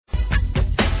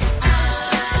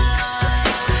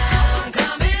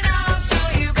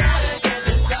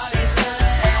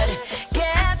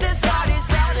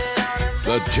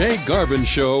Jay Garvin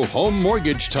Show Home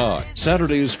Mortgage Talk,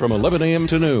 Saturdays from 11 a.m.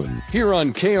 to noon, here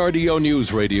on KRDO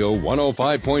News Radio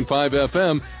 105.5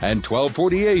 FM and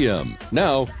 1240 a.m.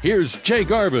 Now, here's Jay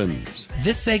Garvins.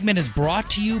 This segment is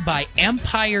brought to you by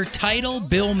Empire Title,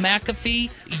 Bill McAfee,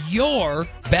 your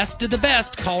best of the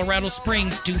best Colorado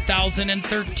Springs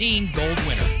 2013 Gold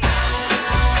winner.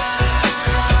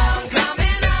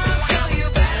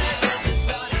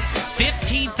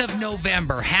 15th of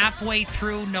November, halfway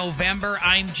through November,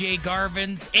 I'm Jay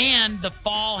Garvins, and the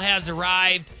fall has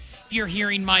arrived. If you're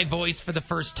hearing my voice for the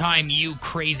first time, you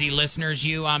crazy listeners,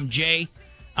 I'm Jay.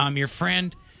 I'm your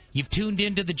friend. You've tuned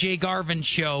into the Jay Garvin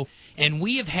Show, and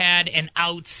we have had an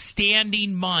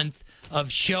outstanding month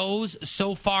of shows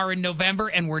so far in November,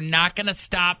 and we're not going to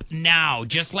stop now.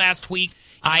 Just last week,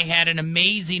 I had an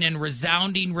amazing and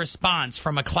resounding response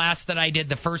from a class that I did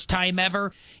the first time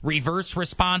ever, Reverse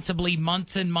Responsibly,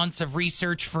 months and months of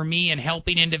research for me and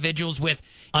helping individuals with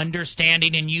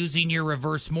understanding and using your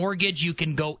reverse mortgage. You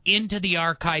can go into the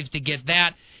archives to get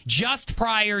that. Just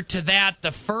prior to that,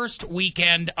 the first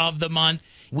weekend of the month,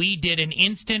 we did an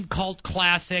instant cult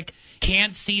classic,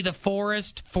 Can't See the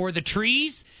Forest for the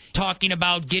Trees, talking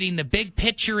about getting the big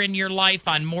picture in your life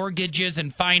on mortgages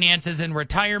and finances and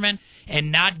retirement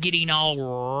and not getting all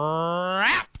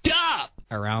wrapped up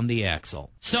around the axle.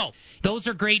 So, those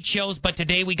are great shows, but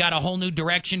today we got a whole new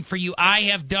direction for you. I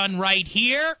have done right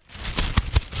here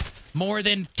more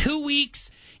than 2 weeks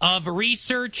of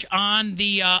research on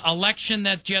the election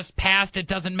that just passed. It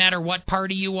doesn't matter what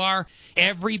party you are.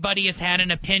 Everybody has had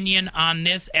an opinion on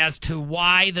this as to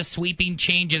why the sweeping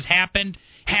changes happened.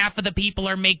 Half of the people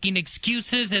are making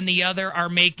excuses, and the other are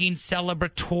making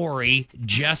celebratory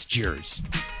gestures.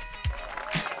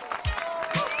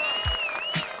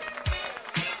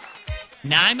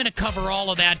 Now, I'm going to cover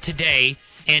all of that today,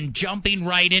 and jumping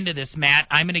right into this, Matt,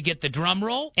 I'm going to get the drum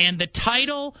roll, and the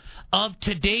title of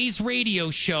today's radio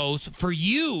shows for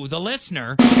you, the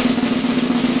listener,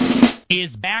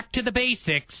 is Back to the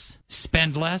Basics,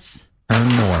 Spend Less, Earn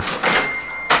More.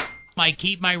 I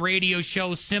keep my radio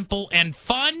shows simple and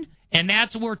fun, and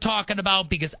that's what we're talking about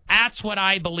because that's what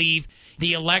I believe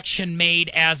the election made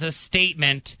as a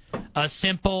statement, a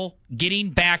simple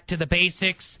getting back to the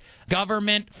basics.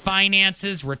 Government,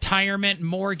 finances, retirement,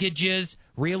 mortgages,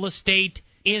 real estate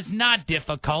is not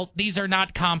difficult. These are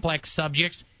not complex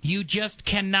subjects. You just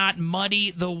cannot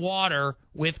muddy the water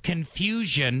with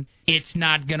confusion. It's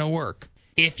not going to work.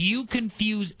 If you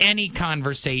confuse any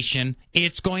conversation,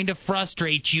 it's going to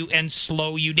frustrate you and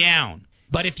slow you down.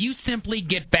 But if you simply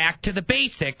get back to the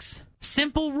basics,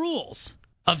 simple rules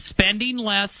of spending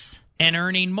less and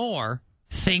earning more,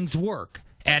 things work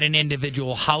at an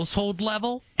individual household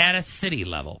level, at a city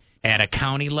level, at a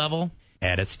county level,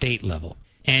 at a state level.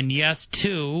 And yes,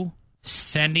 too,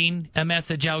 sending a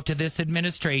message out to this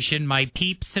administration, my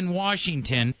peeps in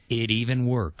Washington, it even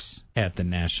works at the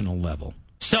national level.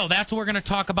 So that's what we're going to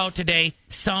talk about today.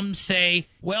 Some say,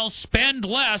 well, spend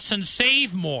less and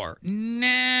save more.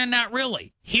 Nah, not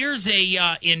really. Here's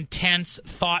a intense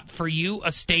thought for you,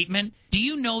 a statement. Do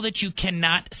you know that you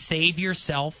cannot save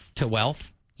yourself to wealth?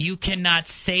 You cannot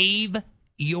save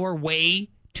your way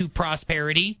to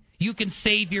prosperity. You can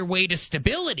save your way to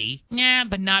stability,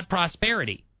 but not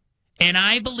prosperity. And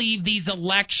I believe these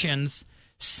elections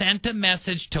sent a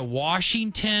message to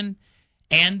Washington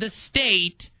and the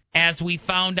state, as we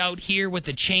found out here with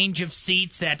the change of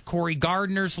seats at Cory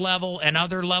Gardner's level and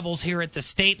other levels here at the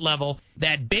state level,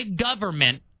 that big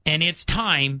government and its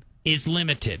time is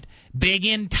limited. Big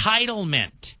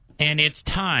entitlement and its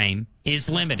time is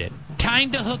limited.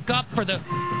 Time to hook up for the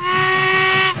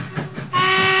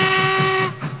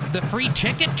free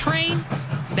ticket train?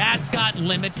 That's got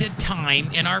limited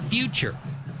time in our future.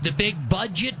 The big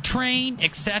budget train,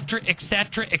 etc.,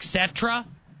 etc., etc.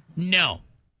 No.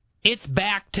 It's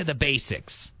back to the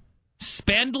basics.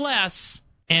 Spend less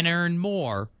and earn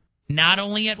more, not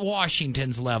only at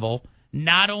Washington's level,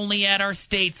 not only at our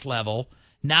state's level,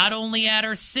 not only at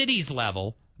our city's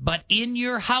level, but in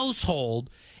your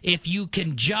household. If you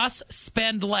can just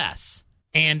spend less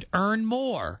and earn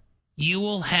more, you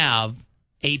will have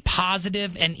a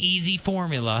positive and easy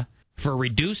formula for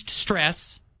reduced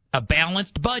stress, a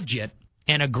balanced budget,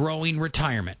 and a growing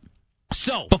retirement.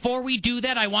 So, before we do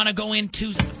that, I want to go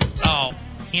into...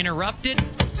 interrupted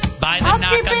by the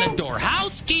knock on the door.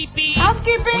 Housekeeping!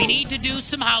 Housekeeping! We need to do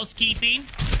some housekeeping.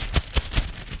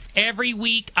 Every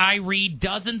week, I read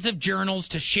dozens of journals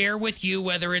to share with you,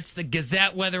 whether it's the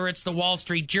Gazette, whether it's the Wall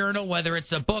Street Journal, whether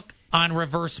it's a book on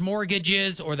reverse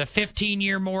mortgages or the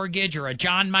 15-year mortgage or a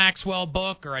John Maxwell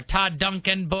book or a Todd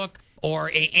Duncan book or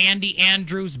a Andy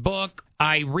Andrews book.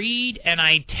 I read and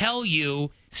I tell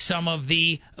you some of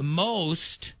the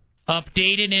most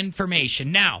updated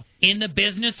information. Now, in the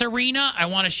business arena, I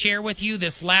want to share with you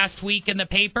this last week in the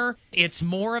paper. It's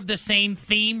more of the same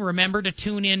theme. Remember to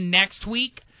tune in next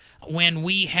week when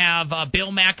we have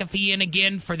Bill McAfee in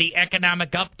again for the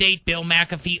economic update. Bill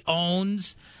McAfee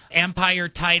owns Empire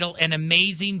Title, an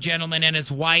amazing gentleman, and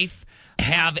his wife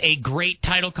have a great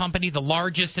title company, the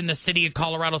largest in the city of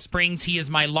Colorado Springs. He is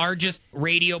my largest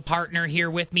radio partner here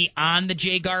with me on the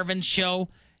Jay Garvin Show.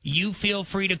 You feel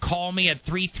free to call me at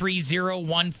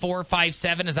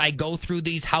 330-1457 as I go through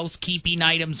these housekeeping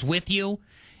items with you.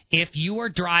 If you are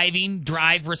driving,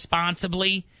 drive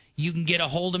responsibly. You can get a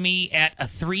hold of me at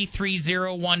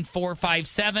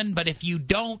 330-1457. But if you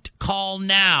don't, call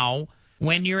now.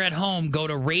 When you're at home, go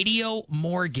to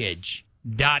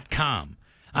radiomortgage.com.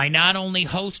 I not only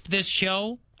host this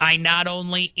show, I not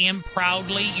only am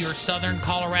proudly your Southern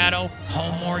Colorado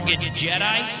home mortgage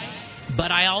Jedi,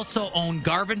 but I also own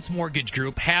Garvin's Mortgage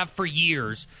Group, have for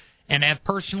years, and have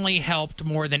personally helped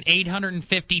more than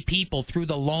 850 people through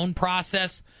the loan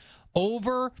process,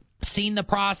 seen the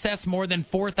process more than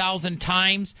 4,000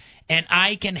 times, and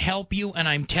I can help you, and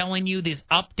I'm telling you this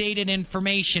updated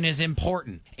information is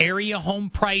important. Area home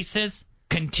prices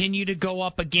continue to go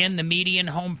up again. The median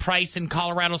home price in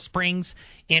Colorado Springs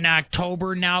in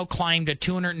October now climbed to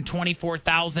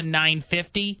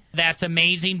 $224,950. That's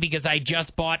amazing because I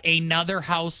just bought another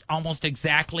house almost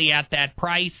exactly at that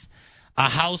price. A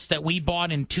house that we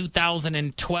bought in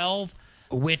 2012,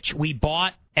 which we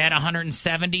bought at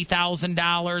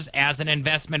 $170,000 as an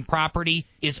investment property,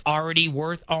 is already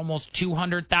worth almost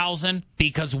 $200,000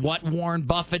 because what Warren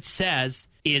Buffett says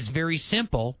is very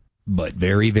simple, but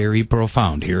very, very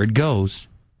profound. Here it goes.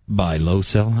 Buy low,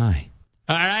 sell high.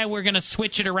 All right, we're going to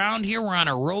switch it around here. We're on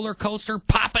a roller coaster,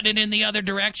 popping it in the other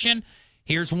direction.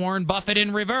 Here's Warren Buffett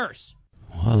in reverse.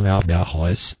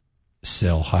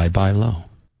 Sell high, buy low.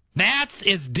 That's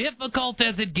as difficult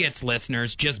as it gets,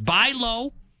 listeners. Just buy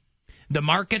low. The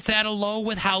market's at a low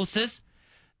with houses.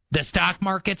 The stock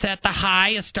market's at the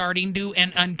high, is starting to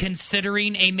and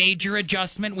considering a major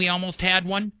adjustment. We almost had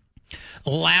one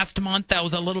last month. That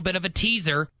was a little bit of a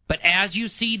teaser. But as you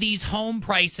see these home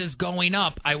prices going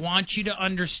up, I want you to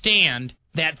understand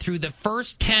that through the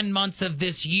first 10 months of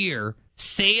this year,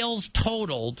 sales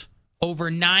totaled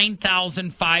over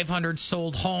 9,500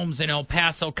 sold homes in El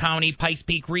Paso County, Pikes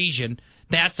Peak region.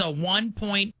 That's a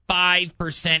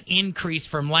 1.5% increase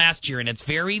from last year, and it's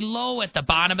very low at the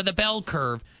bottom of the bell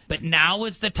curve. But now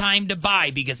is the time to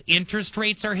buy because interest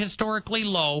rates are historically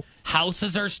low,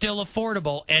 houses are still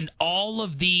affordable, and all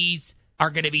of these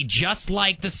are going to be just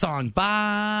like the song,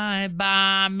 Bye,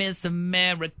 Bye, Miss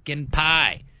American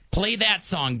Pie. Play that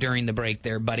song during the break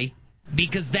there, buddy,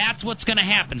 because that's what's going to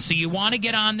happen. So you want to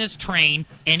get on this train,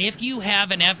 and if you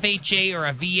have an FHA or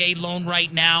a VA loan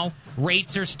right now,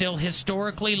 rates are still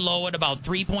historically low at about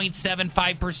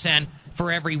 3.75%. For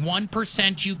every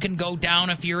 1% you can go down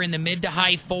if you're in the mid to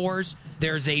high fours,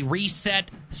 there's a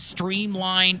reset,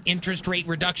 streamlined interest rate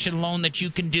reduction loan that you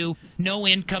can do. No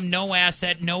income, no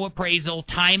asset, no appraisal.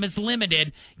 Time is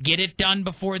limited. Get it done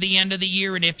before the end of the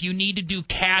year. And if you need to do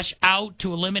cash out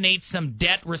to eliminate some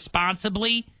debt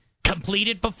responsibly, complete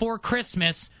it before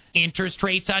Christmas. Interest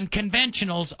rates on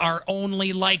conventionals are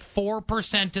only like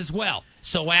 4% as well.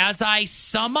 So as I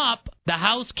sum up the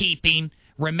housekeeping,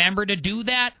 remember to do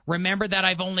that. Remember that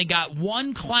I've only got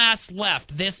one class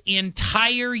left this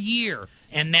entire year,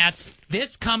 and that's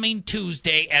this coming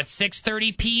Tuesday at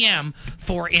 6:30 p.m.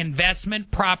 for investment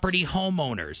property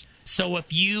homeowners. So if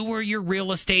you or your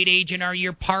real estate agent or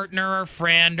your partner or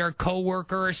friend or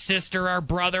coworker or sister or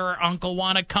brother or uncle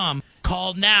want to come,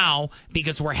 call now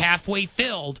because we're halfway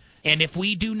filled, and if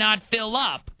we do not fill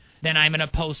up, then I'm going to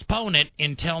postpone it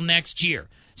until next year.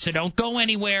 So don't go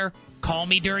anywhere. Call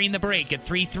me during the break at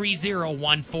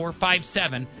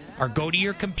 330-1457 or go to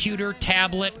your computer,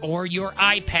 tablet, or your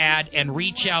iPad and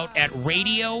reach out at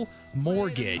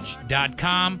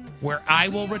radiomortgage.com, where I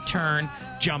will return,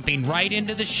 jumping right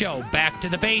into the show, back to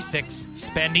the basics,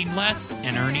 spending less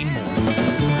and earning more.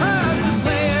 The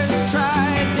players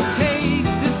tried to take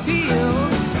the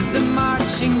field, the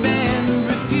marching band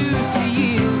refused to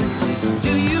yield.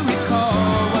 Do you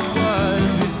recall what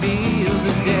was revealed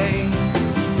today?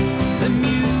 The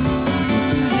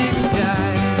music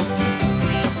died.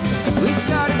 We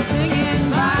started singing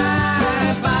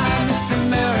Bye, Bye, Miss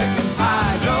American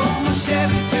Pie. Drove my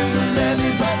Chevy to the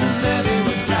levee, but the levee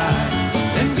was dry.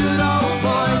 Them good old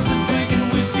boys were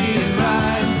drinking whiskey and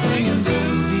rye, singing this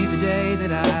will be the day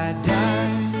that I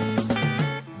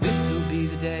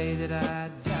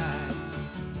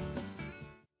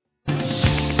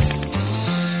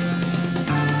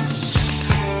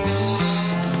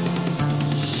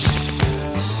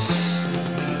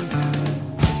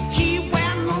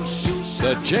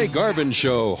The Jay Garvin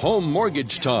Show, Home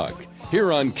Mortgage Talk,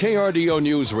 here on KRDO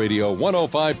News Radio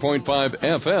 105.5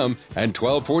 FM and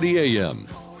 1240 AM.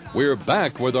 We're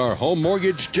back with our home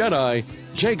mortgage Jedi,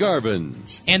 Jay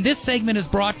Garvins. And this segment is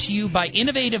brought to you by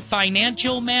Innovative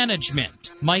Financial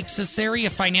Management. Mike Cesari,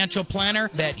 a financial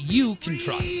planner that you can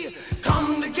trust.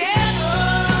 Come together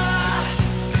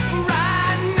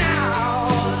right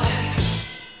now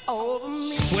over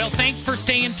me. Well, thanks for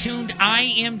staying tuned. I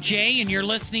am Jay, and you're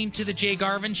listening to The Jay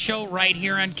Garvin Show right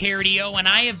here on KRDO, and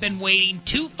I have been waiting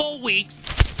 2 full weeks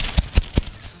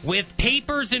with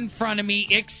papers in front of me,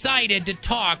 excited to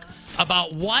talk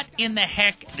about what in the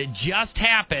heck just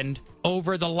happened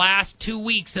over the last 2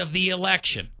 weeks of the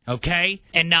election, okay?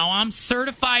 And now I'm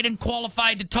certified and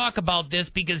qualified to talk about this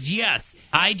because, yes,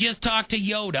 I just talked to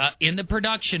Yoda in the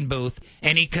production booth,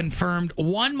 and he confirmed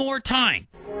one more time.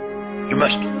 You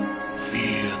must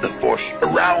feel the force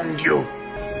around you.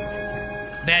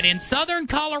 That in southern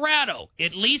Colorado,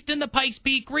 at least in the Pikes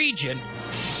Peak region,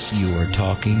 you are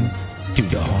talking to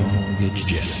the Home Mortgage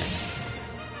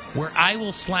Jedi, where I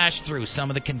will slash through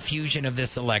some of the confusion of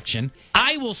this election.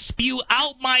 I will spew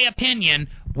out my opinion,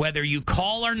 whether you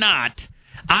call or not.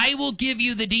 I will give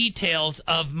you the details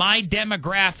of my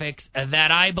demographics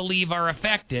that I believe are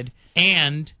affected,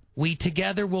 and we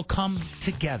together will come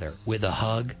together with a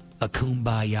hug, a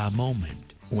kumbaya moment,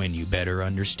 when you better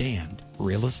understand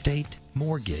real estate,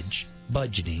 mortgage,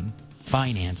 budgeting,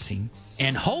 financing,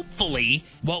 and hopefully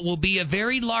what will be a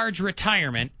very large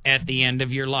retirement at the end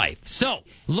of your life. So,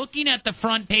 looking at the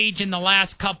front page in the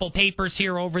last couple papers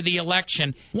here over the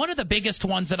election, one of the biggest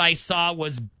ones that I saw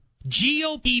was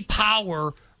GOP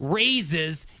power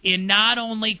raises in not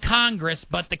only Congress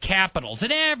but the capitals.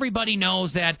 And everybody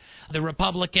knows that the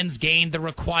Republicans gained the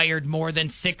required more than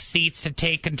 6 seats to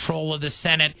take control of the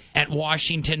Senate at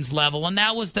Washington's level. And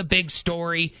that was the big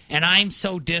story. And I'm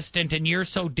so distant and you're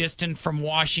so distant from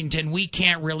Washington, we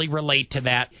can't really relate to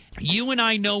that. You and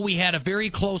I know we had a very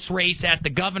close race at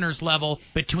the governor's level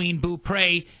between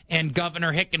Beaupre and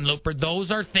Governor Hickenlooper.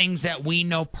 Those are things that we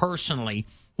know personally.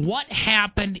 What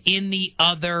happened in the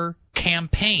other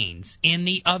campaigns, in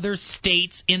the other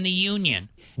states in the union?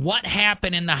 What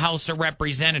happened in the House of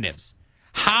Representatives?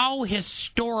 How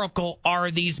historical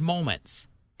are these moments?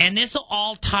 And this will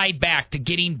all tie back to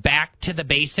getting back to the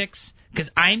basics, because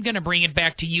I'm going to bring it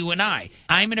back to you and I.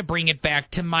 I'm going to bring it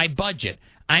back to my budget.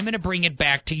 I'm going to bring it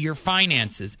back to your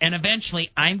finances. And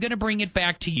eventually, I'm going to bring it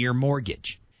back to your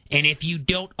mortgage. And if you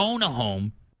don't own a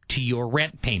home, to your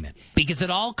rent payment, because it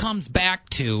all comes back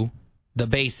to the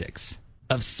basics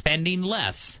of spending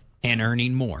less and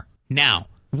earning more. Now,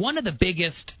 one of the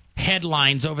biggest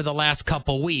headlines over the last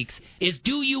couple weeks is,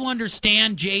 do you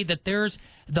understand, Jay, that there's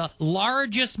the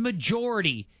largest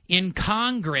majority in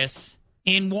Congress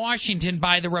in Washington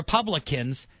by the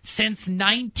Republicans since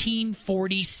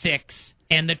 1946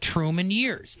 and the Truman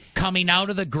years, coming out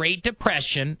of the Great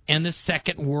Depression and the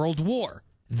Second World War?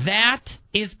 That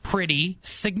is pretty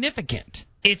significant.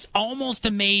 It's almost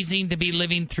amazing to be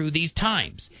living through these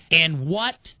times. And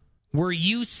what were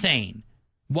you saying?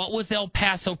 What was El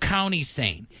Paso County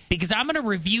saying? Because I'm going to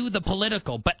review the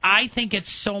political, but I think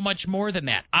it's so much more than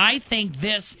that. I think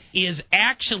this is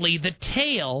actually the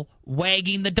tail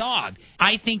wagging the dog.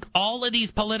 I think all of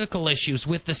these political issues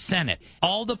with the Senate,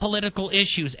 all the political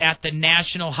issues at the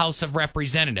National House of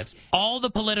Representatives, all the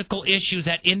political issues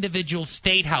at individual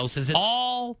state houses,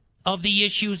 all of the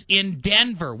issues in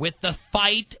Denver with the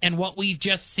fight and what we've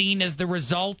just seen as the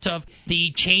result of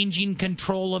the changing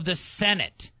control of the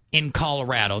Senate in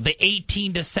Colorado, the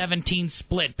 18-17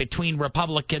 split between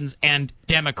Republicans and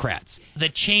Democrats, the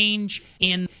change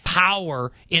in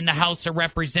power in the House of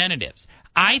Representatives.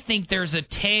 I think there's a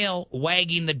tail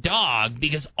wagging the dog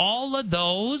because all of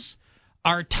those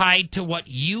are tied to what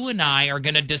you and I are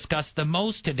going to discuss the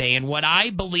most today. And what I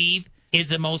believe is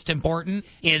the most important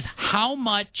is how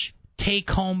much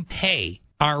take-home pay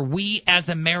are we as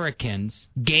Americans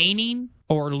gaining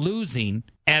or losing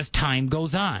as time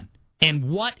goes on?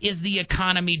 And what is the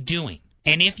economy doing?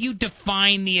 And if you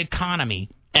define the economy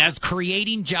as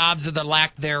creating jobs or the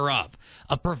lack thereof,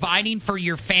 of providing for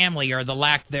your family or the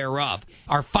lack thereof,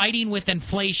 are fighting with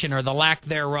inflation or the lack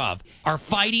thereof, are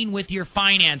fighting with your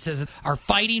finances, are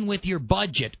fighting with your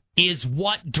budget, is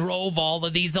what drove all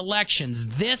of these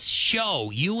elections. This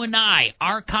show, you and I,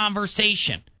 our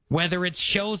conversation, Whether it's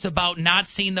shows about not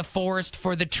seeing the forest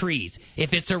for the trees,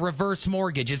 if it's a reverse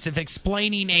mortgage, if it's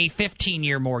explaining a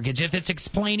 15-year mortgage, if it's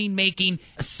explaining making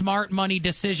smart money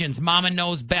decisions, Mama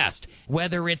knows best,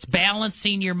 whether it's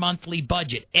balancing your monthly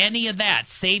budget, any of that,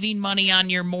 saving money on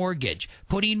your mortgage,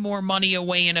 putting more money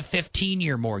away in a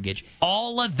 15-year mortgage,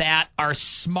 all of that are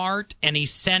smart and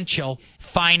essential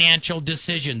financial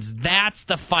decisions. That's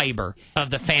the fiber of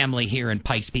the family here in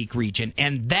Pikes Peak region,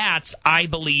 and that's, I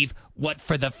believe, what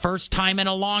for the first time in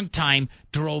a long time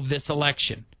drove this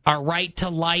election. Our right to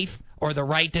life or the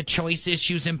right to choice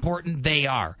issues important? They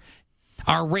are.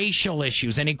 Are racial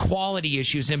issues and equality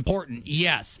issues important?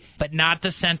 Yes, but not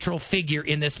the central figure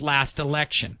in this last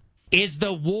election. Is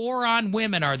the war on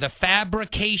women or the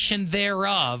fabrication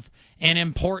thereof an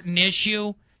important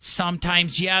issue?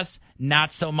 Sometimes yes,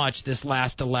 not so much this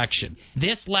last election.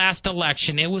 This last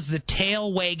election, it was the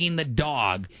tail wagging the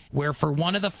dog, where for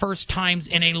one of the first times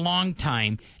in a long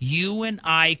time, you and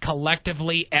I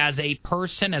collectively as a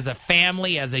person, as a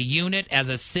family, as a unit, as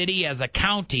a city, as a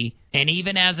county, and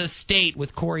even as a state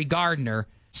with Cory Gardner,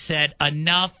 said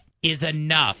enough is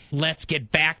enough. Let's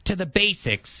get back to the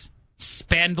basics.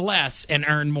 Spend less and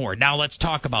earn more. Now let's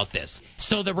talk about this.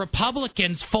 So the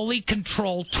Republicans fully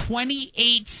control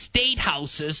 28 state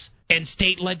houses and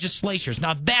state legislatures.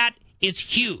 Now that is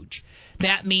huge.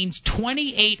 That means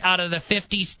 28 out of the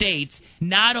 50 states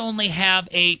not only have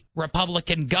a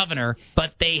Republican governor,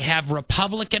 but they have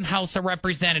Republican House of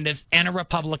Representatives and a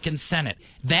Republican Senate.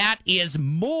 That is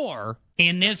more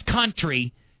in this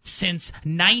country since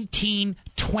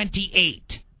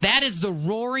 1928. That is the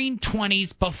roaring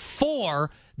 20s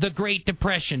before the Great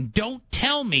Depression. Don't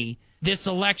tell me this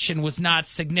election was not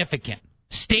significant.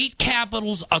 State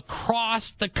capitals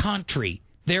across the country,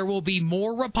 there will be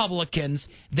more Republicans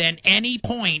than any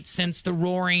point since the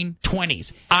roaring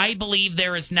 20s. I believe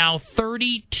there is now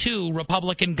 32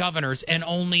 Republican governors and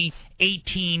only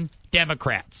 18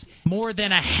 Democrats. More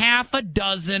than a half a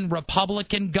dozen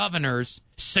Republican governors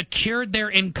secured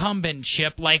their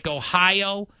incumbentship, like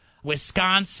Ohio,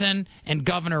 Wisconsin, and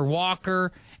Governor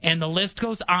Walker, and the list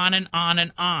goes on and on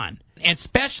and on. And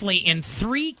especially in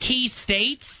 3 key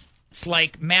states, it's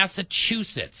like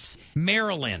Massachusetts,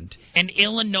 Maryland, and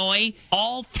Illinois,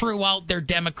 all throughout their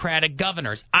Democratic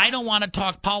governors. I don't want to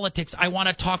talk politics. I want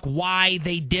to talk why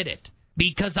they did it.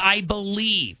 Because I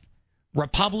believe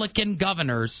Republican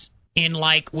governors in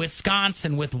like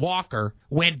Wisconsin with Walker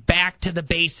went back to the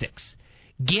basics.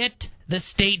 Get the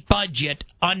state budget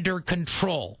under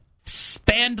control.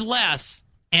 Spend less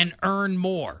and earn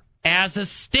more. As a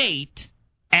state,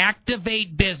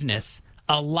 activate business,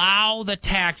 allow the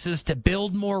taxes to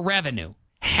build more revenue,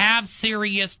 have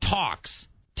serious talks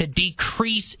to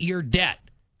decrease your debt,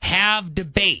 have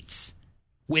debates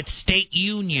with state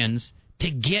unions to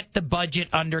get the budget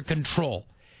under control.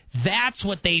 That's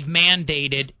what they've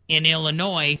mandated in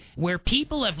Illinois, where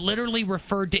people have literally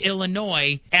referred to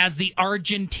Illinois as the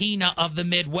Argentina of the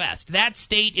Midwest. That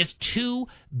state is $2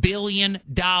 billion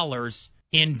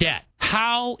in debt.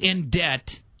 How in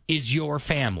debt is your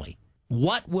family?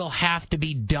 What will have to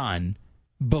be done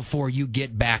before you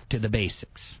get back to the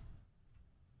basics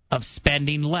of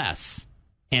spending less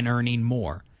and earning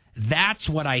more? That's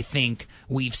what I think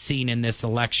we've seen in this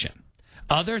election.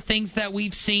 Other things that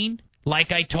we've seen,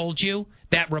 like I told you,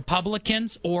 that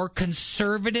Republicans or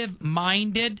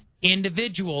conservative-minded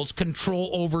individuals control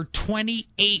over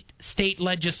 28 state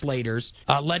legislators,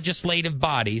 legislative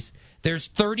bodies. There's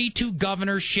 32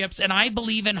 governorships, and I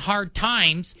believe in hard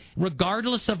times,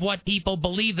 regardless of what people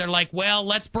believe, they're like, well,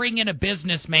 let's bring in a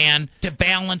businessman to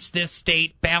balance this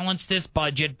state, balance this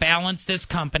budget, balance this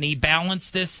company, balance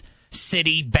this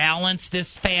city, balance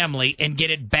this family, and get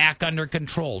it back under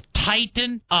control.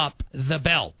 Tighten up the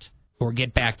belt. Or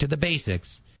get back to the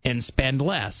basics and spend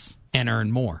less and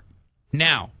earn more.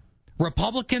 Now,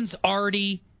 Republicans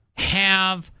already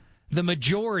have the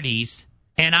majorities,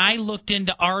 and I looked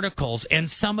into articles, and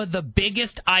some of the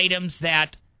biggest items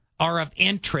that are of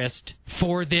interest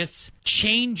for this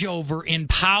changeover in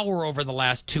power over the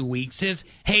last 2 weeks is,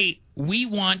 hey, we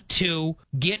want to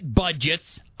get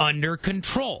budgets under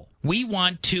control. We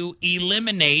want to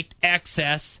eliminate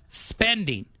excess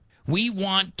spending. We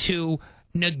want to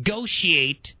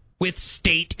negotiate with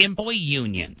state employee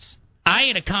unions. I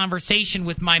had a conversation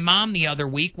with my mom the other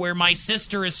week where my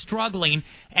sister is struggling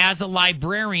as a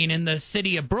librarian in the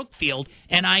city of Brookfield,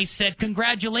 and I said,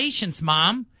 congratulations,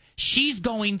 Mom. She's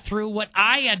going through what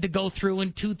I had to go through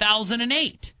in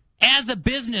 2008. As a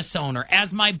business owner,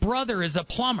 as my brother is a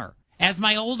plumber, as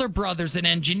my older brother's an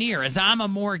engineer, as I'm a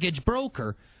mortgage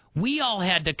broker, we all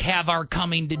had to have our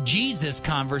coming to Jesus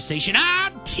conversation.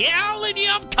 I'm telling you,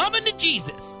 I'm coming to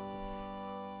Jesus.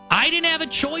 I didn't have a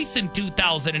choice in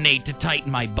 2008 to tighten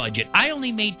my budget. I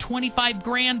only made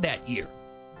 $25,000 that year.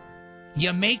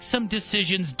 You make some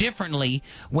decisions differently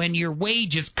when your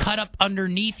wage is cut up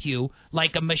underneath you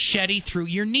like a machete through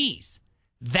your knees.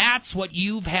 That's what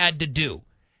you've had to do.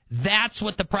 That's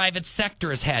what the private sector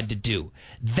has had to do.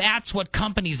 That's what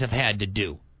companies have had to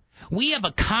do. We have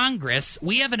a Congress,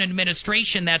 we have an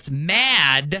administration that's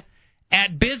mad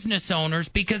at business owners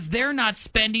because they're not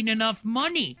spending enough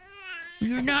money.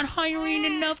 You're not hiring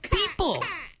enough people.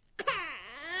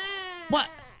 What?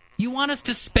 You want us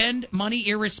to spend money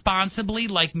irresponsibly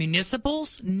like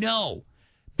municipals? No.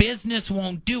 Business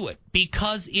won't do it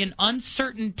because in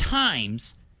uncertain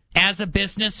times, as a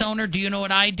business owner, do you know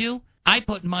what I do? I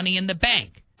put money in the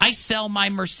bank. I sell my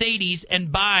Mercedes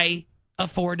and buy a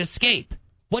Ford Escape.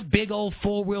 What big old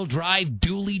four-wheel drive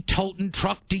dually toting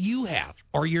truck do you have?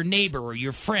 Or your neighbor or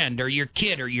your friend or your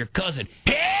kid or your cousin?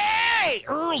 Hey,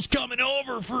 Earl's coming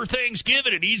over for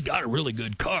Thanksgiving and he's got a really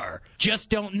good car. Just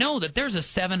don't know that there's a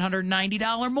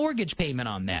 $790 mortgage payment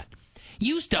on that.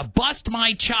 Used to bust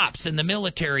my chops in the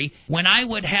military when I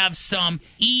would have some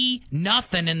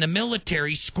nothing in the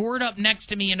military scored up next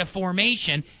to me in a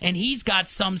formation, and he's got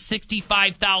some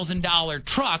 $65,000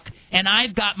 truck, and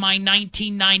I've got my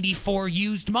 1994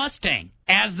 used Mustang.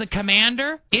 As the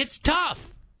commander, it's tough.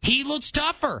 He looks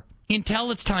tougher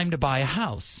until it's time to buy a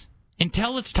house,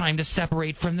 until it's time to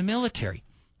separate from the military.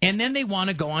 And then they want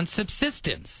to go on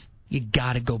subsistence. You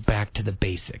got to go back to the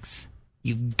basics.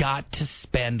 You've got to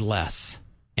spend less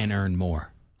and earn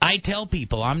more. I tell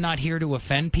people I'm not here to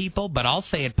offend people, but I'll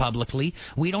say it publicly.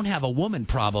 We don't have a woman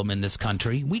problem in this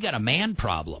country. We got a man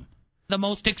problem. The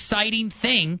most exciting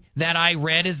thing that I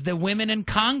read is the women in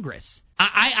Congress.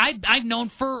 I've known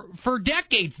for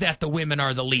decades that the women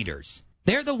are the leaders.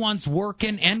 They're the ones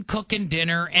working and cooking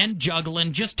dinner and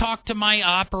juggling. Just talk to my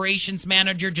operations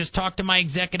manager. Just talk to my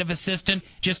executive assistant.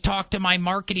 Just talk to my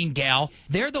marketing gal.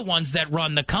 They're the ones that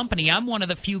run the company. I'm one of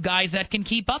the few guys that can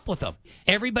keep up with them.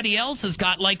 Everybody else has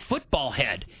got like football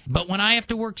head. But when I have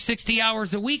to work 60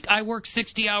 hours a week, I work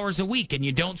 60 hours a week. And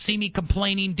you don't see me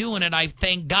complaining doing it. I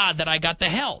thank God that I got the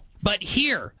help. But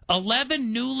here,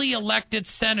 11 newly elected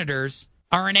senators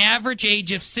are an average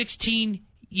age of 16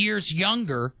 years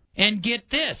younger. And get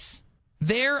this,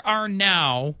 there are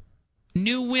now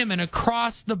new women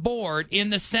across the board in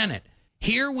the Senate.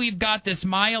 Here we've got this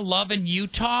Maya Love in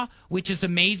Utah, which is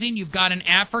amazing. You've got an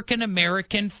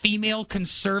African-American female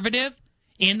conservative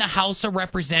in the House of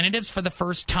Representatives for the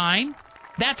first time.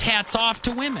 That's hats off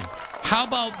to women. How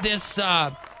about this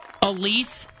Elise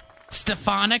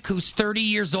Stefanik, who's 30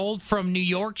 years old from New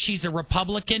York? She's a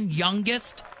Republican,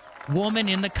 youngest woman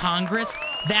in the Congress.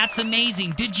 That's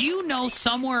amazing. Did you know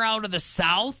somewhere out of the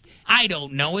South, I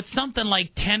don't know, it's something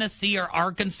like Tennessee or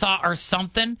Arkansas or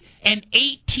something, an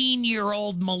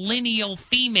 18-year-old millennial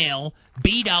female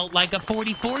beat out like a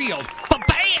 44-year-old.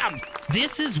 Ba-bam!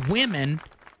 This is women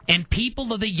and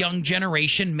people of the young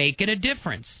generation making a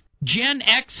difference. Gen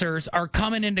Xers are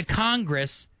coming into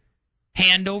Congress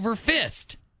hand over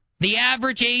fist. The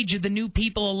average age of the new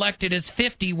people elected is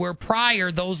 50, where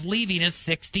prior those leaving is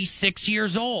 66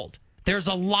 years old. There's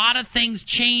a lot of things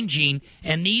changing,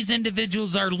 and these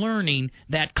individuals are learning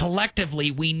that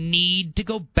collectively we need to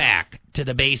go back to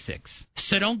the basics.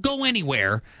 So don't go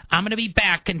anywhere. I'm going to be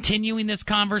back continuing this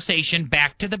conversation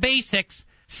back to the basics,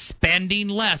 spending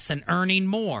less and earning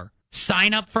more.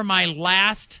 Sign up for my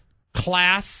last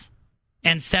class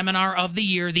and seminar of the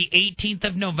year, the 18th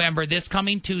of November, this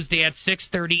coming Tuesday at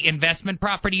 6:30, investment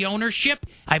property ownership.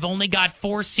 I've only got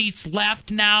 4 seats left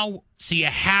now, so you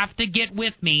have to get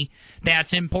with me.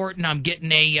 That's important. I'm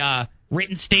getting a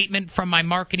written statement from my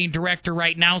marketing director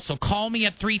right now, so call me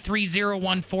at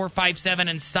 330-1457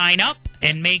 and sign up,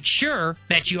 and make sure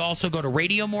that you also go to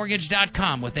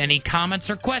radiomortgage.com with any comments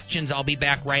or questions. I'll be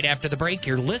back right after the break.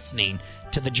 You're listening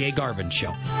to The Jay Garvin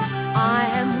Show. I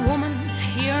am woman,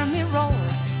 hear me roar,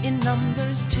 in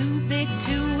numbers too big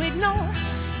to ignore,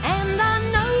 and I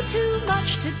know too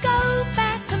much to go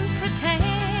back and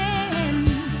pretend,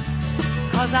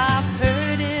 'cause I've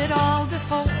heard it all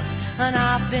before, and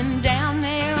I've been down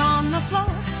there on the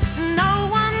floor. No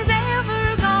one's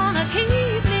ever gonna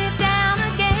keep me down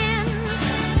again.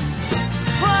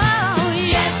 Well,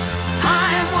 yes,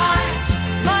 I'm wise,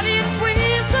 but it's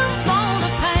wisdom for the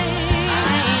pain.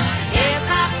 Yes,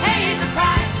 I paid the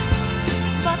price,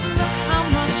 but look how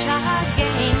much I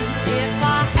gained. If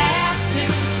I have to,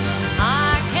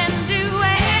 I can do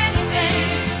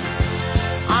anything.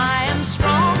 I am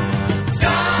strong.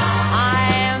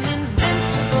 I am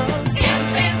invincible.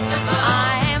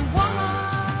 I am woman.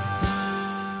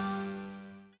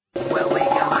 Well, we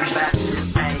going back to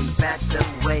the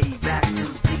way back to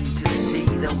the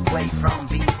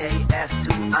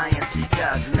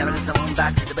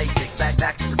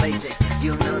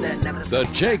The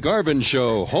Jay Garvin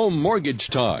Show Home Mortgage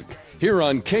Talk. Here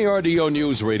on KRDO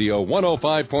News Radio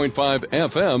 105.5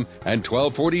 FM and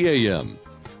 1240 AM.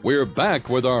 We're back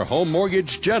with our home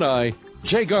mortgage Jedi,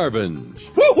 Jay Garvins.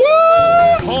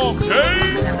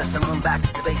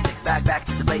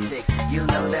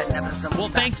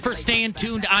 Well, thanks for staying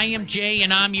tuned. I am Jay,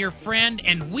 and I'm your friend,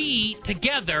 and we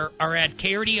together are at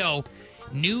KRDO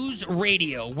News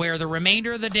Radio, where the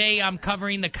remainder of the day I'm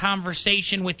covering the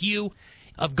conversation with you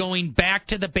of going back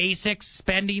to the basics,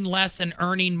 spending less and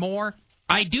earning more.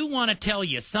 I do want to tell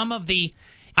you some of the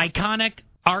iconic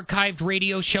archived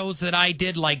radio shows that I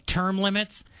did, like Term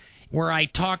Limits, where I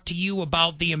talked to you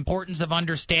about the importance of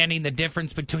understanding the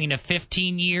difference between a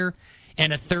 15-year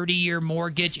and a 30-year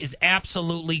mortgage, is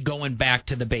absolutely going back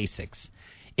to the basics.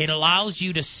 It allows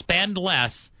you to spend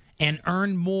less and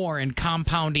earn more in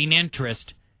compounding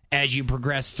interest as you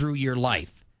progress through your life.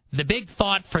 The big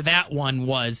thought for that one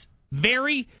was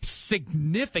very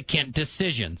significant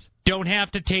decisions don't have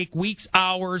to take weeks,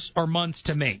 hours, or months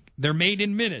to make. They're made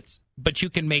in minutes, but you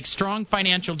can make strong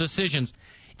financial decisions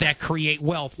that create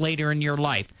wealth later in your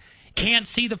life. Can't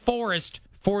see the forest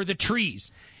for the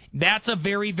trees. That's a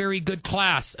very, very good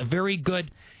class, a very good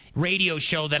radio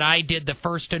show that I did the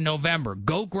 1st of November.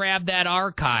 Go grab that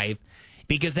archive,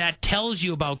 because that tells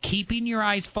you about keeping your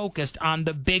eyes focused on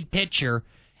the big picture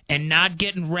and not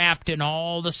getting wrapped in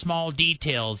all the small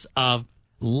details of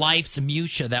life's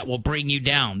minutia that will bring you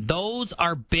down. Those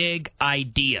are big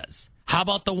ideas. How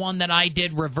about the one that I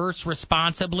did, Reverse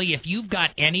Responsibly? If you've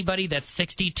got anybody that's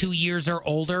 62 years or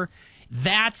older,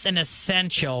 that's an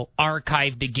essential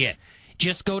archive to get.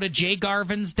 Just go to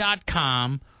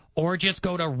jgarvins.com or just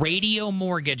go to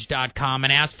radiomortgage.com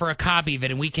and ask for a copy of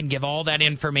it, and we can give all that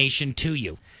information to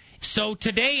you. So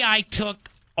today I took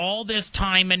all this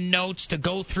time and notes to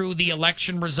go through the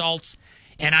election results,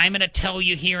 and I'm going to tell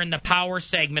you here in the power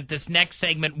segment, this next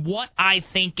segment, what I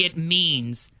think it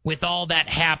means with all that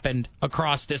happened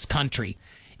across this country.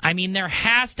 I mean, there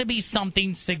has to be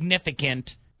something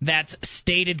significant that's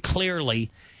stated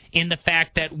clearly in the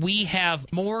fact that we have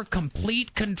more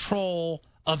complete control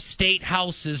of state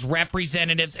houses,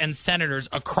 representatives, and senators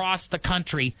across the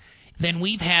country than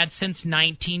we've had since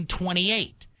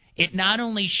 1928. It not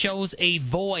only shows a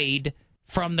void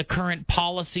from the current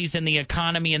policies in the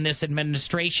economy in this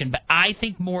administration, but I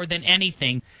think more than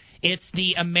anything, it's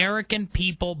the American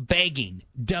people begging,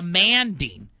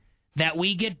 demanding that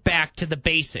we get back to the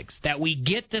basics, that we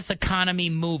get this economy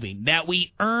moving, that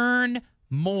we earn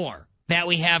more, that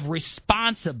we have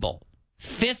responsible,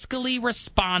 fiscally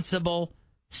responsible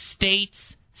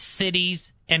states, cities,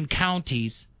 and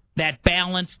counties that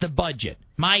balance the budget.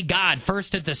 My God,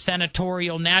 first at the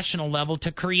senatorial national level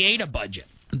to create a budget.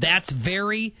 That's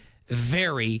very,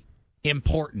 very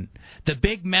important. The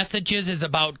big messages is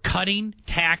about cutting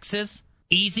taxes,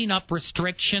 easing up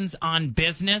restrictions on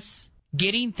business,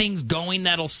 getting things going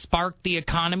that'll spark the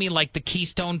economy like the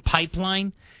Keystone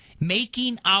Pipeline,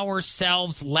 making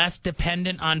ourselves less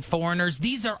dependent on foreigners.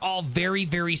 These are all very,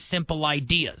 very simple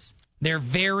ideas. They're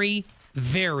very,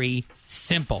 very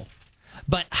simple.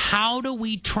 But how do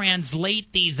we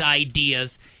translate these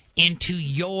ideas into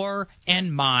your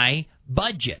and my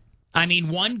budget? I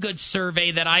mean, one good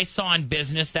survey that I saw in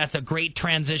business that's a great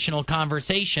transitional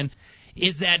conversation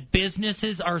is that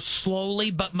businesses are slowly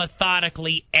but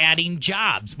methodically adding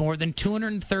jobs. More than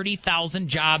 230,000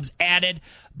 jobs added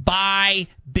by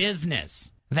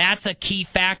business. That's a key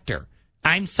factor.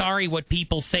 I'm sorry what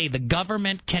people say. The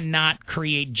government cannot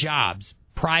create jobs.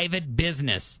 Private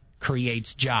business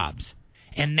creates jobs.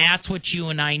 And that's what you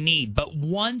and I need. But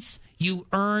once you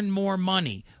earn more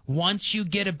money, once you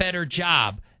get a better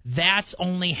job, that's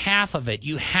only half of it.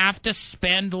 You have to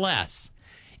spend less.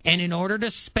 And in order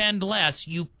to spend less,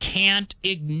 you can't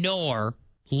ignore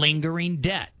lingering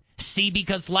debt. See,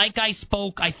 because like I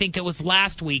spoke, I think it was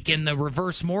last week in the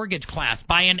reverse mortgage class,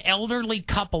 by an elderly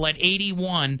couple at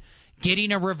 81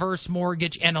 getting a reverse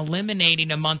mortgage and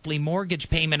eliminating a monthly mortgage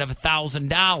payment of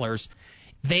 $1,000,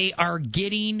 they are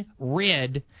getting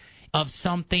rid of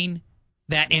something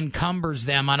that encumbers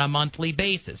them on a monthly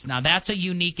basis. Now, that's a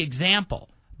unique example.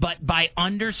 But by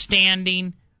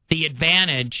understanding the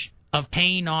advantage of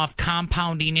paying off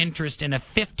compounding interest in a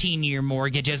 15-year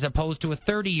mortgage as opposed to a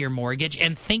 30-year mortgage,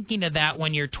 and thinking of that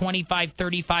when you're 25,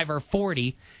 35, or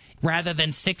 40 rather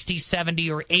than 60,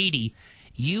 70, or 80,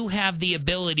 you have the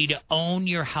ability to own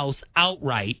your house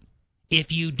outright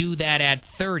if you do that at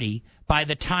 30 by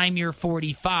the time you're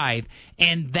 45,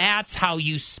 and that's how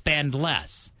you spend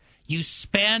less. You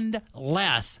spend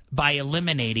less by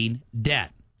eliminating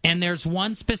debt. And there's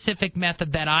one specific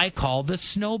method that I call the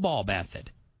snowball method.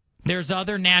 There's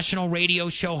other national radio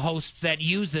show hosts that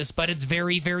use this, but it's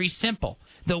very, very simple.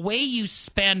 The way you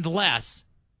spend less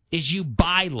is you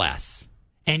buy less,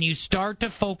 and you start to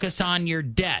focus on your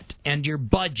debt and your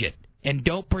budget, and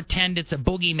don't pretend it's a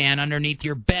boogeyman underneath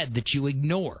your bed that you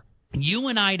ignore. You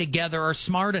and I together are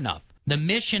smart enough. The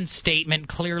mission statement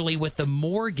clearly with the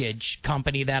mortgage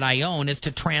company that I own is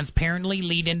to transparently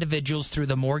lead individuals through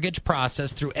the mortgage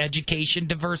process through education,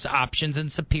 diverse options,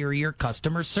 and superior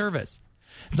customer service.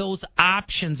 Those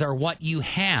options are what you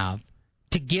have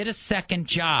to get a second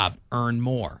job, earn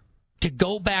more. To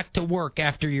go back to work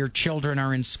after your children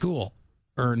are in school,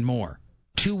 earn more.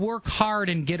 To work hard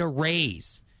and get a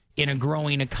raise in a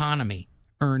growing economy,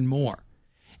 earn more.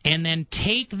 And then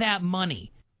take that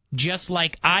money, just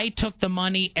like I took the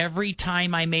money every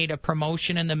time I made a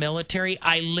promotion in the military.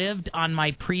 I lived on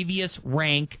my previous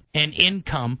rank and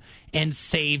income and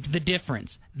saved the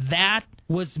difference. That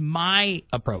was my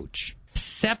approach.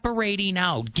 Separating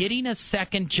out, getting a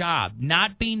second job,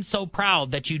 not being so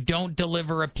proud that you don't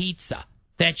deliver a pizza,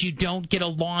 that you don't get a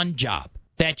lawn job,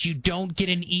 that you don't get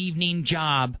an evening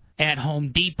job at Home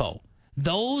Depot.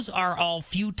 Those are all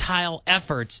futile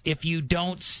efforts if you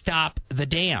don't stop the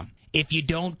dam, if you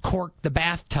don't cork the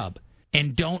bathtub,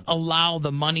 and don't allow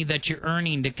the money that you're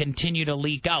earning to continue to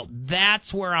leak out.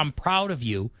 That's where I'm proud of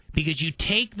you, because you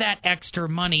take that extra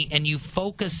money and you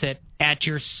focus it at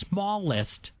your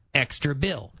smallest extra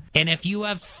bill. And if you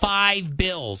have 5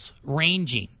 bills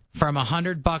ranging from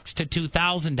 $100 to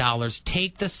 $2,000,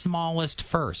 take the smallest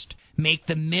first. Make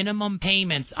the minimum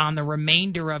payments on the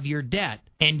remainder of your debt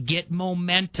and get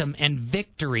momentum and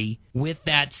victory with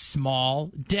that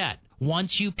small debt.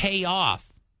 Once you pay off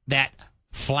that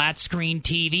flat screen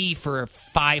TV for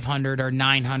 $500 or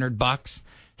 $900,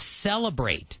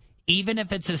 celebrate. Even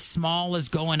if it's as small as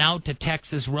going out to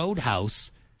Texas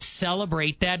Roadhouse,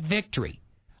 celebrate that victory.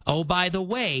 Oh, by the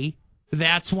way,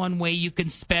 that's one way you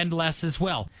can spend less as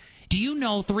well. Do you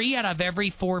know 3 out of every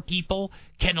 4 people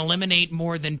can eliminate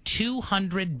more than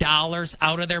 $200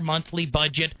 out of their monthly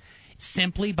budget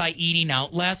simply by eating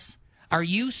out less? Are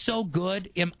you so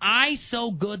good? Am I so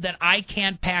good that I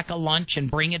can't pack a lunch and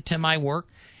bring it to my work?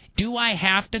 Do I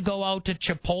have to go out to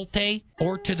Chipotle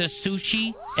or to the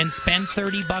sushi and spend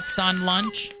 $30 on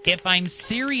lunch? If I'm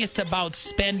serious about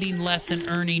spending less and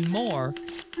earning more,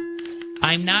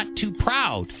 I'm not too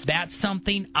proud. That's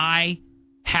something I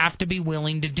have to be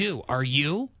willing to do. Are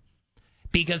you?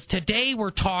 Because today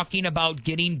we're talking about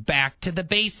getting back to the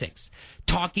basics,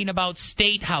 talking about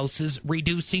state houses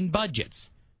reducing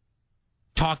budgets,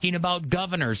 talking about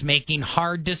governors making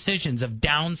hard decisions of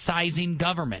downsizing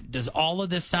government. Does all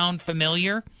of this sound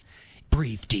familiar?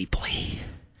 Breathe deeply.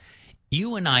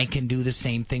 You and I can do the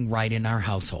same thing right in our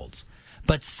households,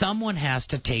 but someone has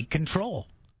to take control.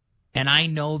 And I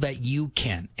know that you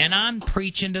can. And I'm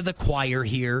preaching to the choir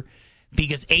here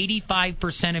because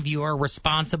 85% of you are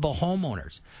responsible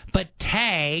homeowners. But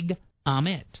tag, I'm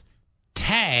it.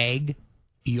 Tag,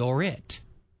 you're it.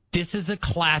 This is a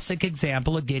classic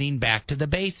example of getting back to the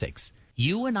basics.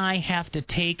 You and I have to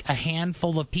take a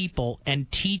handful of people and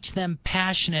teach them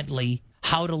passionately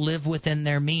how to live within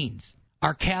their means.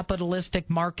 Our capitalistic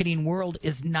marketing world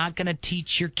is not going to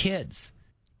teach your kids.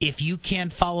 If you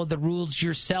can't follow the rules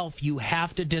yourself, you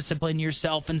have to discipline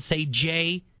yourself and say,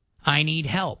 Jay, I need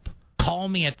help. Call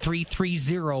me at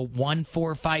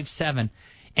 330-1457,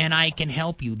 and I can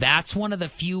help you. That's one of the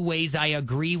few ways I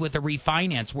agree with a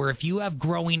refinance, where if you have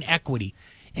growing equity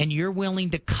and you're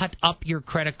willing to cut up your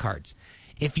credit cards,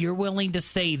 if you're willing to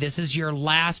say this is your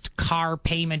last car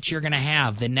payment you're going to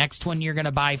have, the next one you're going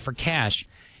to buy for cash,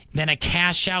 then a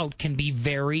cash out can be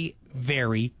very,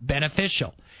 very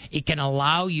beneficial. It can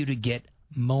allow you to get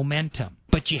momentum.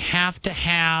 But you have to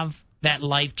have that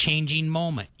life-changing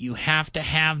moment. You have to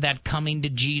have that coming to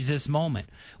Jesus moment.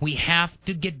 We have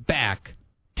to get back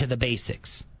to the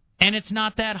basics. And it's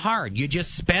not that hard. You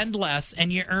just spend less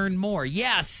and you earn more.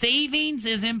 Yeah, savings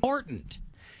is important.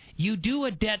 You do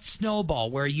a debt snowball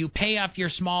where you pay off your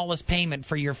smallest payment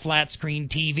for your flat-screen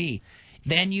TV.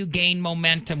 Then you gain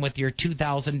momentum with your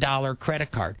 $2,000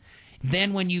 credit card.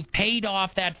 Then when you've paid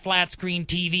off that flat-screen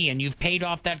TV and you've paid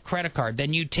off that credit card,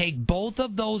 then you take both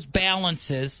of those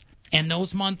balances and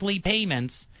those monthly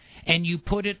payments and you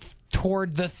put it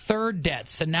toward the third debt.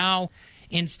 So now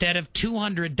instead of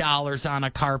 $200 on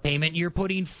a car payment, you're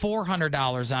putting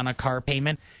 $400 on a car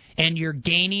payment, and you're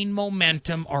gaining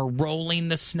momentum or rolling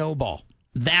the snowball.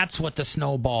 That's what the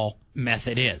snowball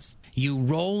method is. You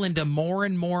roll into more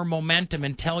and more momentum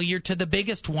until you're to the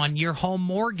biggest one, your home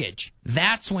mortgage.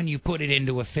 That's when you put it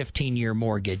into a 15-year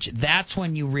mortgage. That's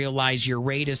when you realize your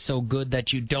rate is so good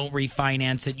that you don't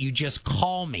refinance it. You just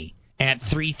call me at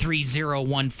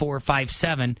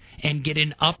 330-1457 and get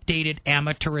an updated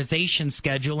amortization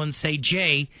schedule and say,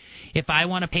 Jay, if I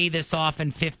want to pay this off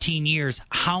in 15 years,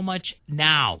 how much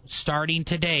now, starting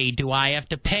today, do I have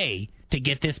to pay to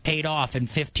get this paid off in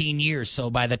 15 years? So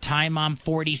by the time I'm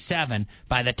 47,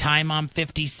 by the time I'm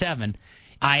 57,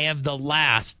 I have the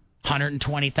last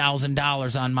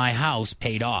 $120,000 on my house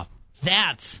paid off.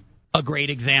 That's a great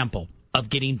example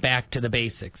of getting back to the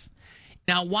basics.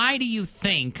 Now, why do you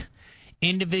think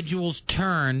individuals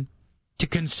turn to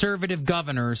conservative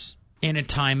governors in a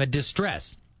time of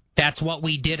distress? That's what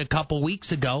we did a couple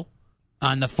weeks ago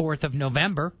on the 4th of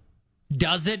November.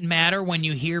 Does it matter when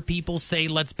you hear people say,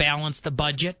 let's balance the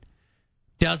budget?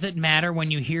 Does it matter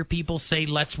when you hear people say,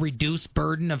 let's reduce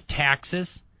burden of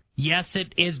taxes? Yes,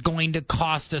 it is going to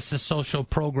cost us a social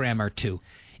program or two.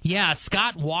 Yeah,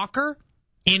 Scott Walker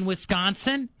in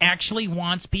Wisconsin actually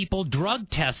wants people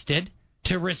drug tested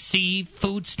to receive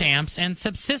food stamps and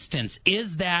subsistence.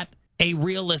 Is that a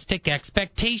realistic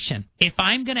expectation? If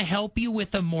I'm going to help you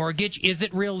with a mortgage, is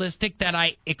it realistic that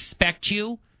I expect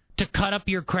you to cut up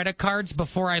your credit cards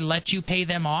before I let you pay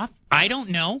them off? I don't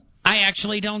know. I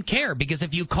actually don't care, because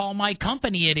if you call my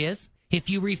company, it is. If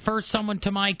you refer someone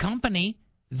to my company,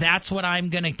 that's what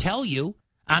I'm going to tell you.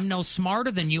 I'm no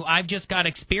smarter than you. I've just got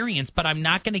experience, but I'm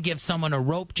not going to give someone a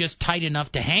rope just tight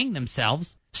enough to hang themselves.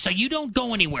 So you don't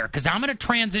go anywhere, because I'm going to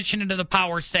transition into the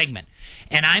power segment,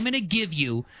 and I'm going to give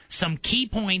you some key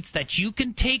points that you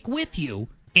can take with you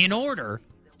in order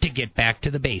to get back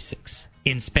to the basics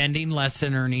in spending less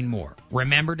and earning more.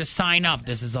 Remember to sign up.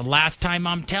 This is the last time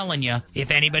I'm telling you.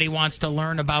 If anybody wants to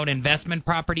learn about investment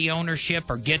property ownership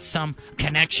or get some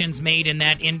connections made in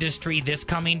that industry, this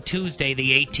coming Tuesday,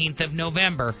 the 18th of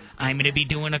November, I'm going to be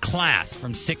doing a class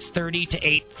from 6:30 to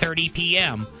 8:30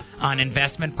 p.m. on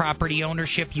investment property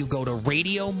ownership. You go to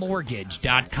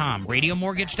radiomortgage.com.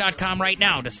 Radiomortgage.com right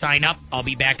now to sign up. I'll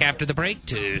be back after the break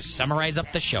to summarize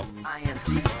up the show.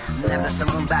 INC, never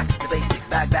someone back to the basics,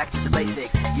 back to the basics.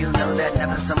 You know that,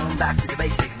 never someone back to the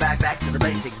basics, back to the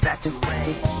basics, back to the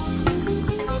way.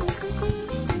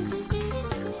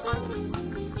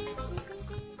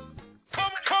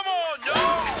 Come on,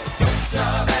 y'all!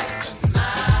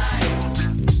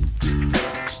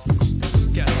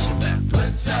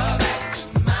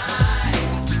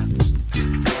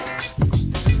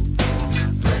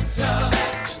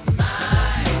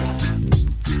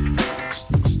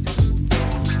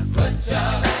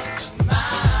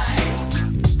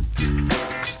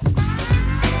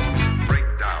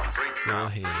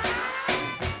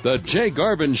 The Jay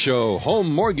Garvin Show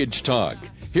Home Mortgage Talk,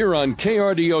 here on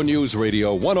KRDO News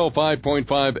Radio 105.5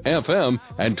 FM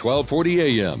and 1240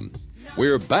 AM.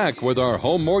 We're back with our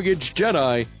home mortgage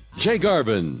Jedi, Jay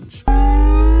Garvin's.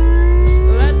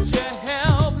 Let you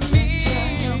help me.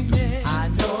 I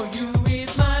know you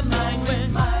ease my mind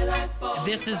when my life falls.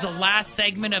 This is the last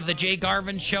segment of the Jay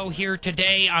Garvin Show here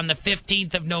today on the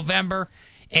 15th of November.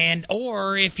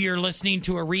 Or if you're listening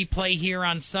to a replay here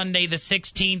on Sunday the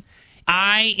 16th,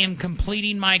 I am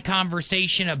completing my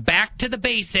conversation of back to the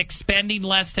basics, spending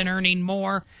less and earning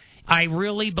more. I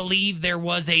really believe there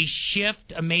was a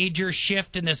shift, a major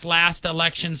shift in this last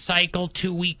election cycle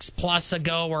 2 weeks plus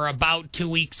ago, or about 2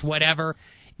 weeks, whatever,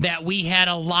 that we had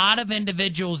a lot of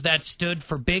individuals that stood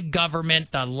for big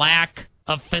government, the lack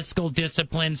of fiscal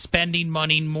discipline, spending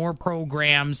money, more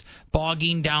programs,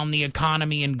 bogging down the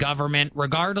economy and government.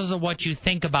 Regardless of what you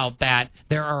think about that,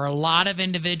 there are a lot of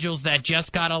individuals that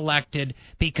just got elected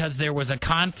because there was a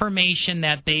confirmation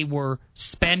that they were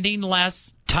spending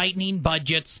less, tightening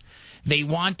budgets. They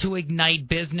want to ignite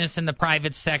business in the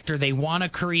private sector. They want to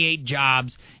create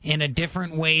jobs in a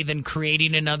different way than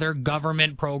creating another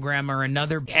government program or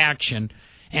another action.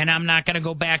 And I'm not going to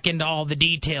go back into all the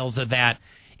details of that.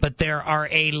 But there are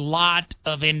a lot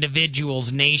of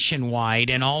individuals nationwide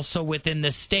and also within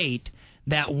the state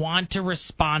that want to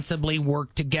responsibly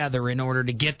work together in order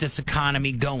to get this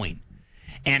economy going.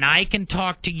 And I can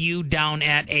talk to you down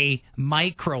at a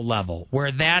micro level,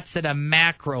 where that's at a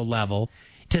macro level,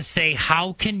 to say,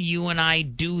 how can you and I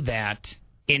do that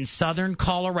in southern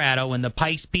Colorado, in the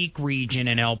Pikes Peak region,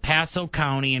 in El Paso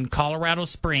County, in Colorado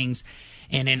Springs,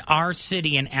 and in our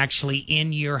city, and actually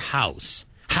in your house?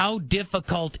 How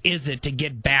difficult is it to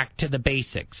get back to the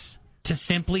basics, to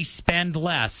simply spend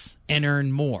less and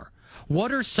earn more?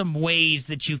 What are some ways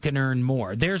that you can earn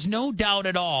more? There's no doubt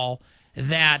at all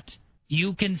that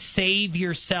you can save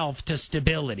yourself to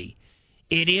stability.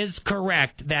 It is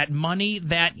correct that money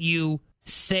that you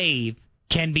save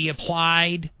can be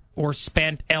applied or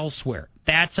spent elsewhere.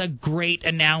 That's a great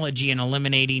analogy in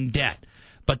eliminating debt.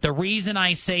 But the reason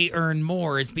I say earn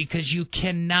more is because you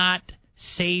cannot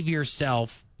save yourself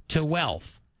to wealth.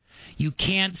 You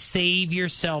can't save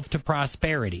yourself to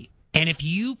prosperity. And if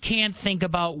you can't think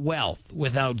about wealth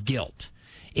without guilt,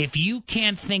 if you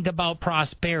can't think about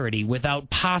prosperity without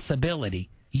possibility,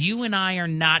 you and I are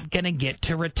not going to get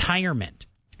to retirement.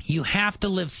 You have to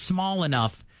live small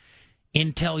enough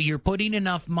until you're putting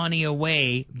enough money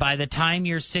away. By the time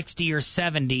you're 60 or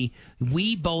 70,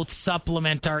 we both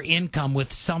supplement our income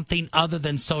with something other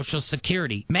than Social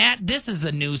Security. Matt, this is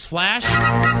a news flash.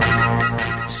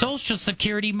 Social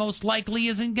Security most likely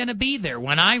isn't going to be there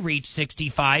when I reach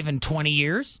 65 in 20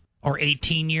 years or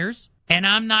 18 years, and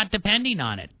I'm not depending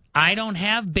on it. I don't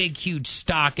have big, huge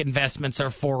stock investments or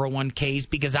 401ks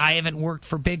because I haven't worked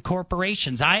for big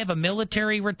corporations. I have a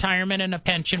military retirement and a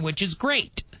pension, which is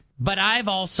great. But I've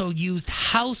also used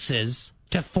houses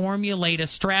to formulate a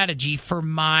strategy for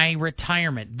my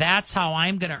retirement. That's how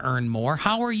I'm going to earn more.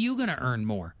 How are you going to earn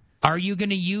more? Are you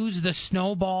going to use the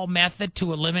snowball method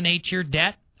to eliminate your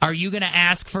debt? Are you going to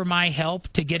ask for my help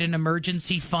to get an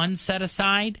emergency fund set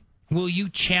aside? Will you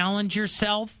challenge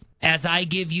yourself as I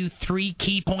give you 3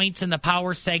 key points in the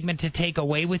power segment to take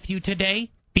away with you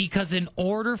today? Because in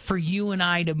order for you and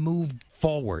I to move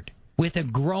forward with a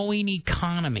growing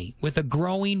economy, with a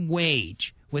growing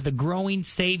wage, with a growing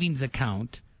savings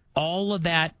account, all of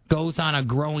that goes on a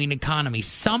growing economy.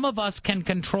 Some of us can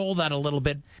control that a little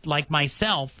bit, like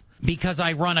myself, because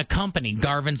I run a company,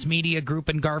 Garvin's Media Group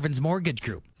and Garvin's Mortgage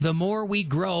Group. The more we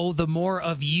grow, the more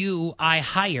of you I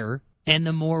hire, and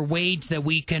the more wage that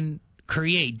we can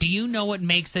create. Do you know it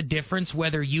makes a difference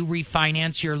whether you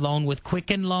refinance your loan with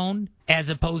Quicken Loan as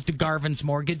opposed to Garvin's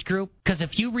Mortgage Group? Because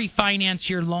if you refinance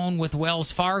your loan with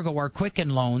Wells Fargo or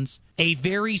Quicken Loans, a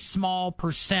very small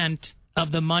percent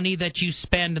of the money that you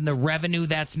spend and the revenue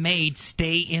that's made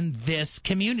stay in this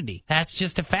community. That's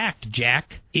just a fact,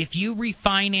 Jack. If you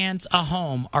refinance a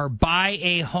home or buy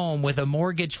a home with a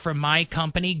mortgage from my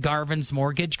company, Garvin's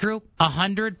Mortgage Group,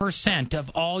 100% of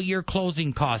all your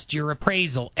closing costs, your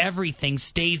appraisal, everything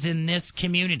stays in this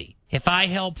community. If I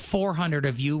help 400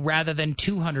 of you rather than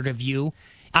 200 of you,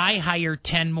 I hire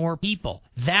 10 more people.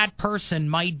 That person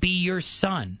might be your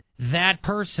son. That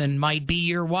person might be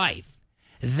your wife.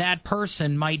 That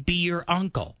person might be your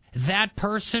uncle. That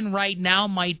person right now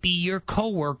might be your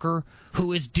coworker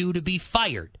who is due to be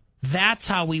fired. That's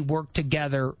how we work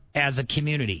together as a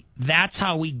community. That's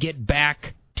how we get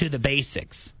back to the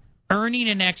basics. Earning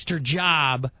an extra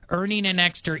job, earning an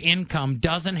extra income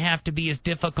doesn't have to be as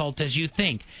difficult as you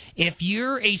think. If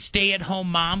you're a stay-at-home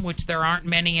mom, which there aren't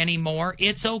many anymore,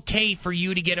 it's okay for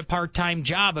you to get a part-time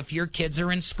job if your kids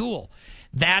are in school.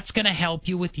 That's going to help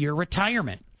you with your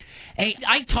retirement. Hey,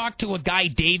 I talked to a guy,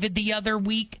 David, the other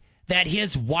week, that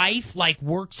his wife,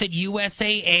 works at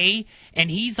USAA, and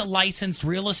he's a licensed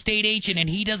real estate agent, and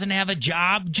he doesn't have a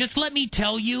job. Just let me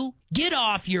tell you, get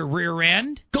off your rear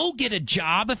end. Go get a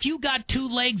job. If you got 2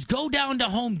 legs, go down to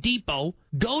Home Depot,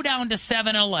 go down to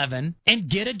 7-Eleven, and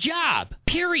get a job,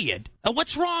 period.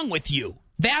 What's wrong with you?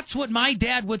 That's what my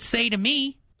dad would say to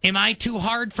me. Am I too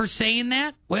hard for saying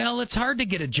that? Well, it's hard to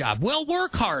get a job. Well,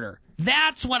 work harder.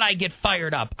 That's when I get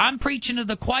fired up. I'm preaching to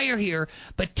the choir here,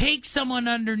 but take someone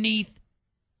underneath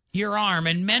your arm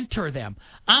and mentor them.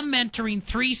 I'm mentoring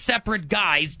 3 separate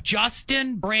guys,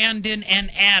 Justin, Brandon, and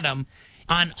Adam,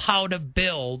 on how to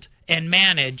build and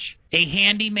manage a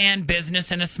handyman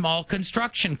business and a small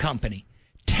construction company.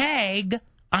 Tag,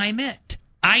 I'm it.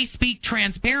 I speak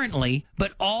transparently,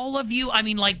 but all of you,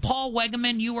 like Paul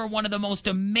Wegeman, you are one of the most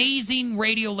amazing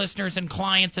radio listeners and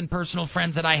clients and personal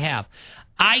friends that I have.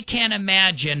 I can't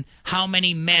imagine how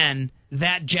many men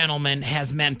that gentleman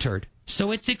has mentored.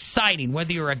 So it's exciting.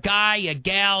 Whether you're a guy, a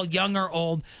gal, young or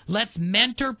old, let's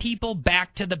mentor people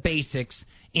back to the basics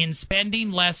in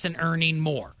spending less and earning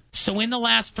more. So in the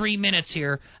last 3 minutes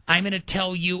here, I'm going to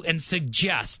tell you and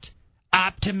suggest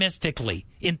optimistically,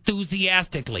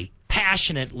 enthusiastically,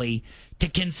 passionately to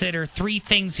consider 3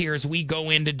 things here as we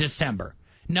go into December.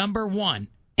 Number 1,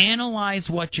 analyze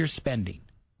what you're spending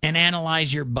and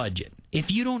analyze your budget. If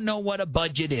you don't know what a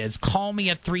budget is, call me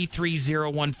at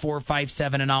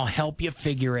 330-1457 and I'll help you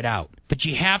figure it out. But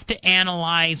you have to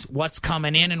analyze what's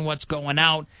coming in and what's going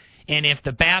out. And if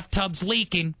the bathtub's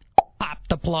leaking, pop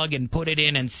the plug and put it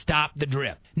in and stop the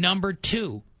drip. Number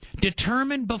 2,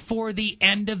 determine before the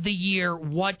end of the year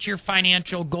what your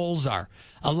financial goals are.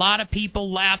 A lot of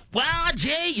people laugh, well,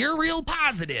 Jay, you're real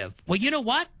positive. Well, you know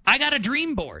what? I got a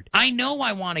dream board. I know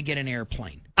I want to get an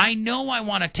airplane. I know I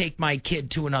want to take my kid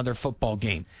to another football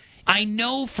game. I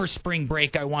know for spring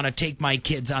break I want to take my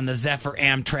kids on the Zephyr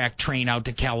Amtrak train out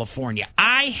to California.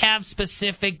 I have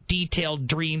specific, detailed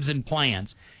dreams and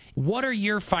plans. What are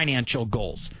your financial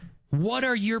goals? What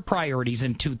are your priorities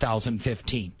in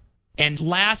 2015? And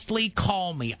lastly,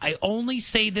 call me. I only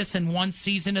say this in one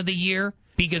season of the year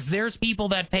because there's people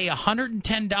that pay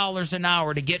 $110 an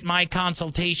hour to get my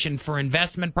consultation for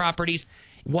investment properties,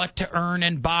 what to earn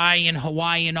and buy in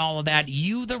Hawaii and all of that.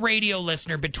 You, the radio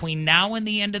listener, between now and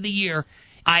the end of the year,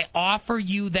 I offer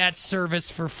you that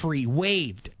service for free,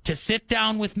 waived, to sit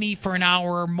down with me for an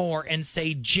hour or more and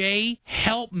say, Jay,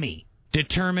 help me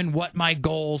determine what my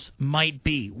goals might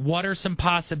be. What are some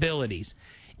possibilities?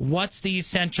 What's the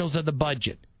essentials of the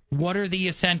budget? What are the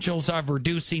essentials of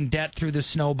reducing debt through the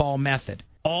snowball method?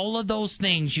 All of those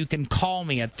things, you can call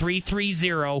me at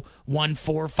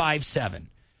 330-1457.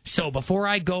 So before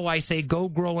I go, I say go,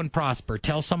 grow, and prosper.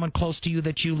 Tell someone close to you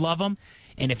that you love them.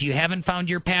 And if you haven't found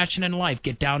your passion in life,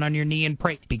 get down on your knee and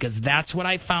pray, because that's what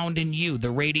I found in you, the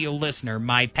radio listener,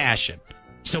 my passion.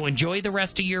 So enjoy the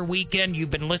rest of your weekend.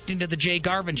 You've been listening to The Jay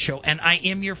Garvin Show, and I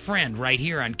am your friend right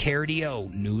here on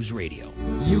KRDO News Radio.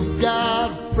 You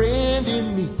got a friend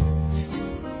in me.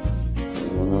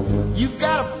 You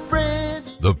got a friend.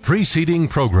 The preceding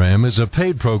program is a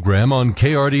paid program on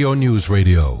KRDO News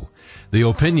Radio. The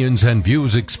opinions and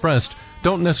views expressed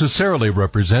don't necessarily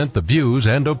represent the views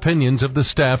and opinions of the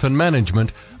staff and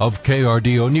management of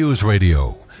KRDO News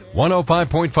Radio,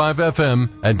 105.5 FM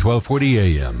and 1240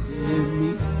 AM.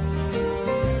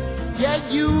 Yeah,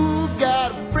 you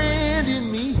got a friend in me.